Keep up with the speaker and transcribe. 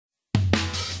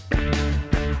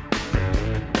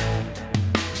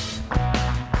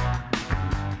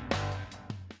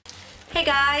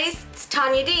guys, it's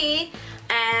Tanya D,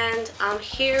 and I'm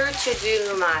here to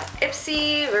do my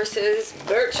Ipsy versus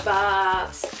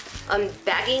Birchbox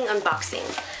bagging unboxing.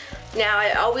 Now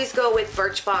I always go with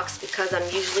Birchbox because I'm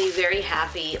usually very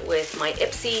happy with my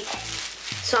Ipsy,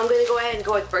 so I'm going to go ahead and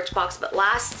go with Birchbox. But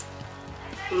last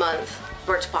month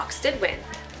Birchbox did win.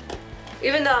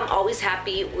 Even though I'm always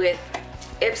happy with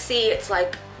Ipsy, it's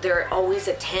like they're always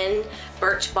a 10.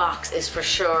 Birchbox is for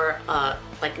sure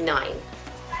like 9.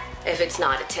 If it's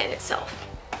not a 10 itself.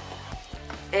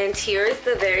 And here's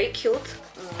the very cute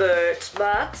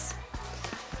Birchbox.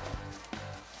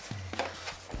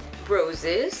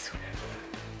 Roses.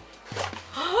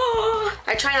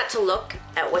 I try not to look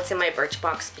at what's in my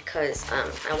Birchbox because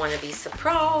I want to be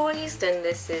surprised, and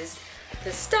this is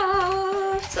the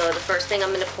stuff. So the first thing I'm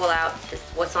going to pull out is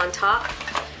what's on top,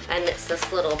 and it's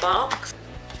this little box.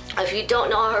 If you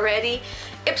don't know already,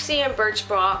 Ipsy and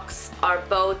Birchbox are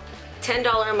both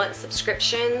 $10 a month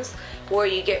subscriptions where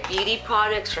you get beauty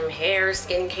products from hair,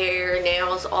 skincare,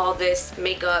 nails, all this,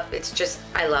 makeup. It's just,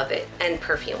 I love it. And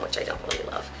perfume, which I don't really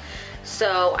love.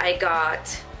 So I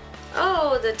got,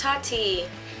 oh, the Tati.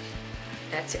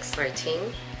 That's exciting.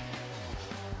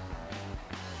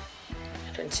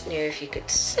 I don't know if you could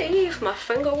see if my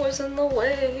finger was in the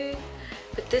way.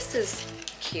 But this is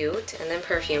cute. And then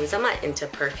perfumes. I'm not into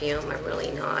perfume. I'm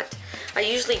really not. I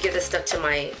usually give this stuff to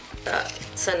my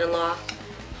son-in-law.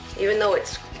 Even though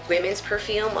it's women's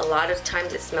perfume, a lot of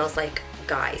times it smells like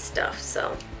guy stuff.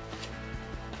 So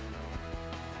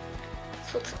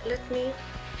let me.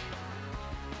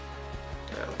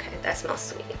 Okay, that smells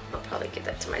sweet. I'll probably give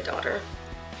that to my daughter.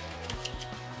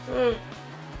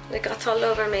 They got all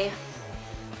over me.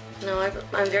 No,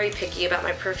 I'm very picky about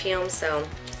my perfume, so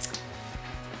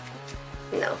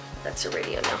no, that's a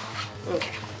radio no.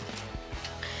 Okay.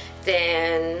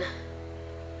 Then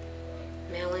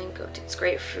Mailing Goat, it's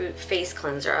grapefruit face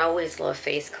cleanser. I always love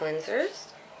face cleansers.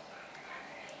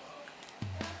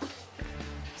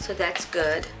 So that's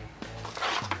good.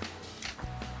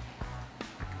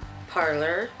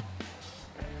 Parlor.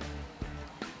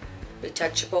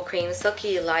 Retouchable cream,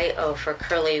 silky light, oh, for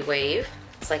curly wave.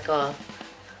 It's like a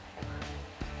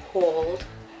hold.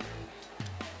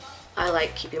 I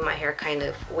like keeping my hair kind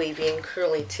of wavy and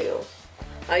curly too.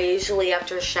 I usually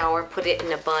after a shower put it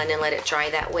in a bun and let it dry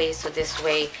that way, so this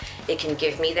way it can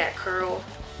give me that curl.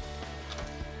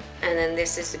 And then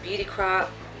this is the Beauty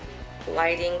Crop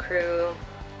Lighting Crew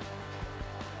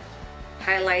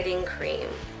Highlighting Cream.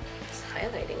 It's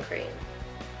highlighting cream.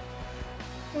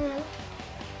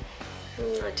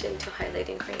 I'm not into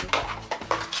highlighting cream.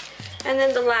 And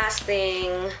then the last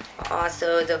thing,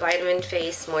 also the Vitamin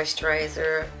Face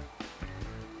Moisturizer.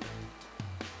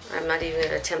 I'm not even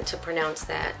going to attempt to pronounce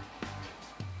that.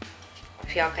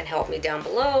 If y'all can help me down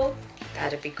below,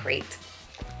 that'd be great.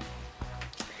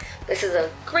 This is a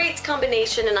great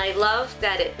combination, and I love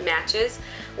that it matches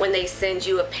when they send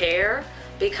you a pair,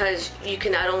 because you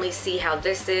can not only see how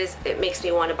this is, it makes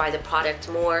me want to buy the product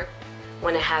more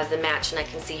when it has the match and I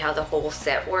can see how the whole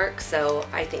set works. So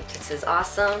I think this is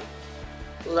awesome.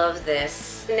 Love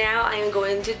this. Now I'm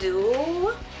going to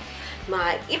do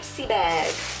my Ipsy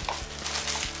bag.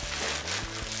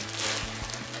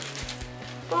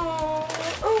 Oh,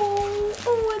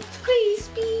 it's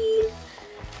crispy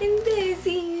and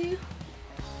busy.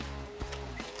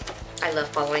 I love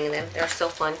following them. They're so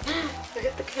fun. Look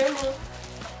at the camera.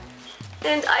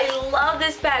 And I love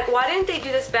this bag. Why didn't they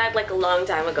do this bag like a long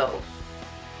time ago?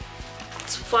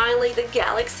 It's finally the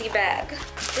Galaxy bag.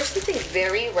 There's something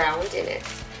very round in it.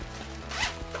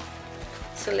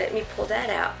 So let me pull that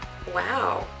out.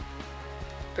 Wow.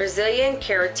 Brazilian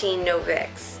Keratin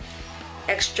Novex.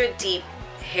 Extra deep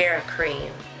hair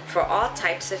cream for all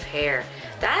types of hair.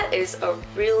 That is a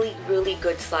really, really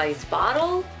good size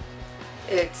bottle.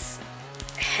 It's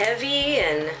heavy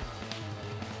and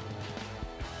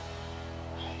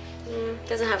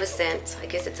doesn't have a scent. I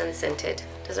guess it's unscented.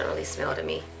 Doesn't really smell to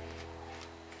me.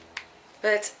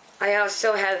 But I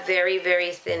also have very,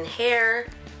 very thin hair,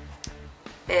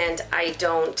 and I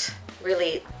don't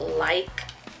really like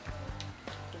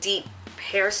deep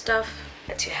hair stuff.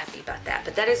 Not too happy about that,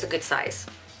 but that is a good size.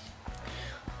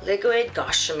 Liquid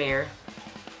Gossamer.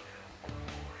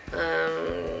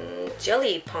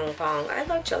 Jelly Pong Pong. I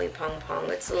love Jelly Pong Pong.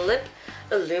 It's a lip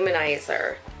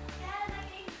illuminizer.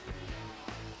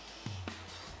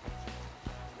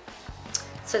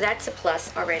 So that's a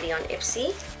plus already on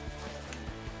Ipsy.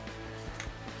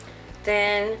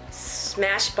 Then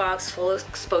Smashbox Full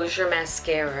Exposure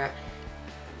Mascara.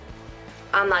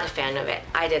 I'm not a fan of it.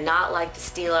 I did not like the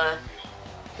Stila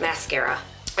mascara.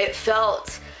 It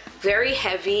felt very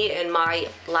heavy and my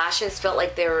lashes felt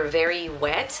like they were very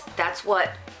wet. That's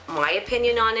what my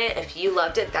opinion on it. If you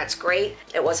loved it, that's great.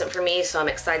 It wasn't for me, so I'm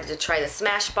excited to try the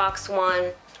Smashbox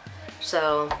one.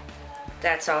 So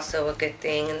that's also a good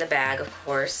thing in the bag, of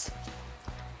course.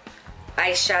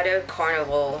 Eyeshadow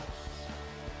Carnival.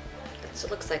 This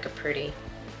looks like a pretty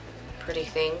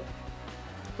thing.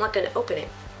 I'm not gonna open it.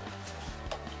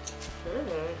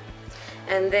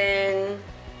 And then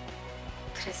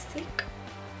Crestic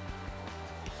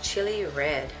Chili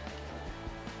Red,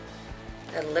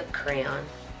 a lip crayon.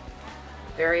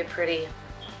 Very pretty.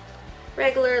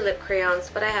 Regular lip crayons,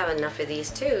 but I have enough of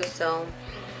these too, so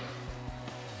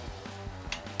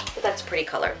that's a pretty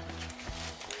color.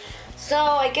 So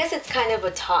I guess it's kind of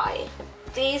a tie.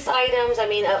 These items, I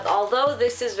mean, although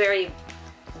this is very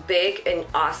big and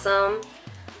awesome,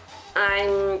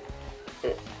 I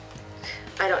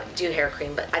don't do hair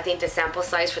cream, but I think the sample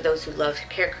size for those who love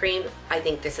hair cream, I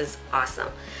think this is awesome.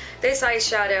 This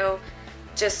eyeshadow,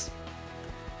 just,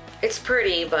 it's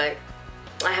pretty, but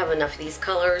I have enough of these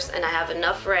colors and I have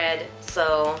enough red,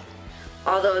 so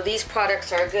although these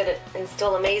products are good and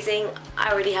still amazing,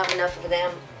 I already have enough of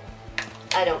them.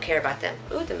 I don't care about them.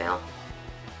 Ooh, the mail.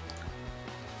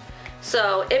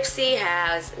 So Ipsy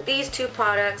has these two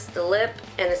products, the lip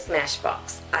and the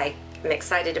Smashbox. I am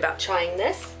excited about trying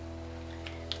this.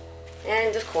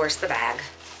 And of course the bag.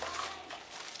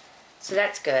 So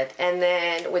that's good. And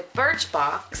then with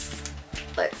Birchbox,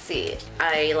 let's see,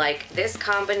 I like this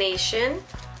combination.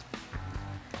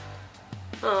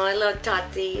 Oh, I love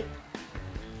Tati.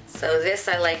 So this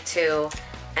I like too.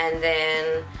 And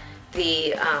then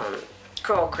the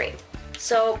curl cream.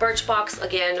 So Birchbox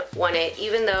again won it,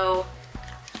 even though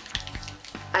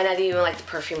I didn't even like the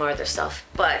perfume or other stuff,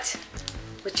 but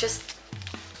with just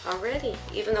already,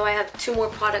 even though I have 2 more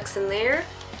products in there,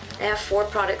 I have 4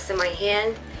 products in my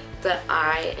hand that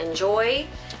I enjoy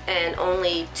and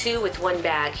only 2 with 1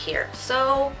 bag here.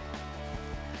 So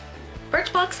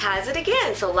Birchbox has it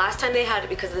again. So last time they had it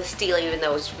because of the Stila, even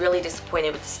though I was really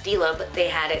disappointed with the Stila, but they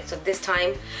had it. So this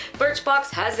time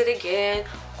Birchbox has it again.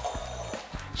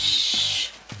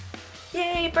 Shh.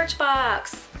 Yay,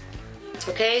 Birchbox.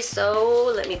 Okay,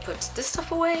 so let me put this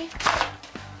stuff away.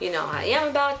 You know how I am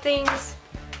about things.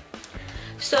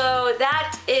 So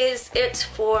that is it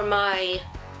for my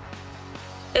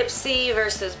Ipsy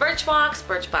versus Birchbox.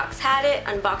 Birchbox had it,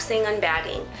 unboxing,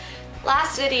 unbagging.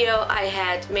 Last video I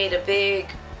had made a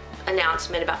big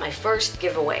announcement about my first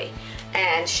giveaway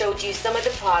and showed you some of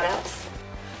the products.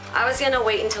 I was gonna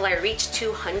wait until I reached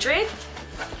 200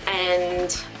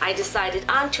 and I decided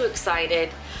I'm too excited.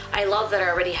 I love that I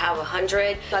already have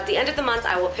 100. So at the end of the month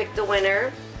I will pick the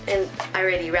winner, and I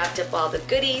already wrapped up all the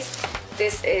goodies.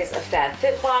 This is a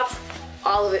FabFitFit box.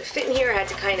 All of it fit in here. I had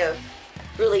to kind of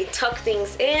really tuck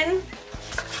things in,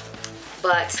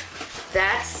 but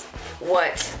that's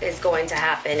what is going to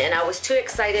happen. And I was too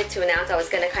excited to announce I was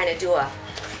going to kind of do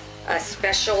a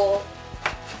special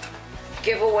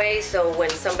giveaway, so when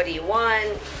somebody won,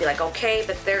 be like, okay,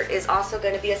 but there is also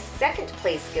going to be a second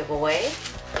place giveaway,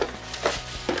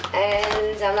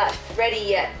 and I'm not ready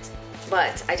yet,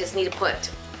 but I just need to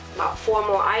put about 4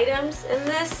 more items in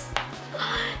this,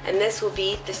 and this will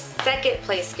be the second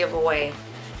place giveaway,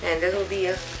 and this will be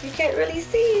a, you can't really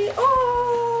see,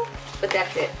 oh, but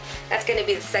that's it. That's going to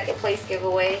be the second place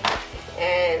giveaway,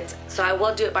 and so I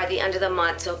will do it by the end of the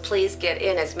month, so please get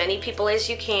in as many people as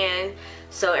you can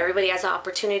so everybody has an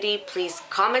opportunity. Please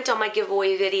comment on my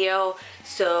giveaway video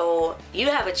so you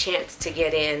have a chance to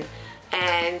get in.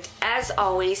 And as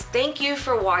always, thank you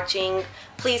for watching.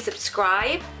 Please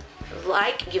subscribe,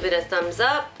 like, give it a thumbs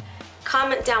up,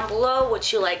 comment down below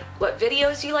what you like, what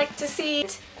videos you like to see.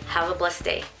 Have a blessed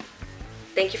day.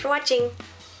 Thank you for watching.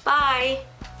 Bye.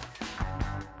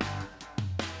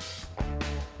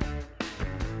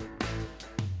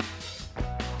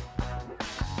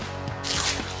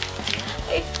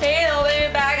 Hey, open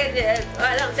it back of this.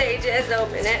 Why don't they just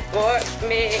open it for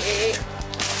me?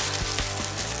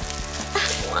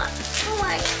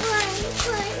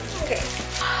 Okay.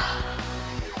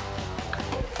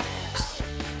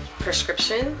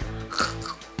 Prescription.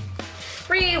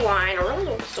 Rewind.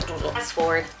 Fast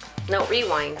forward. No,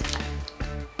 rewind.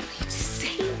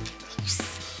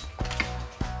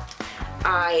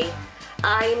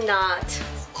 I'm not.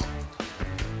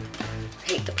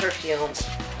 Hate the perfume.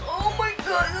 Oh my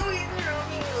god,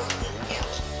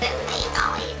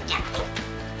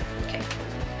 okay,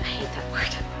 I hate that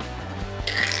word.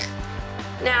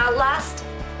 Now, last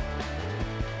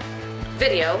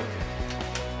video,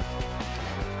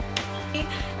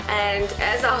 and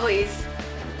as always,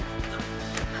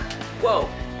 whoa,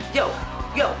 yo,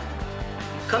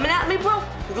 coming at me, bro?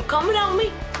 You coming at me?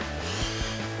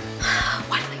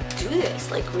 Why do I do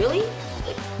this? Like, really?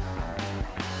 Like,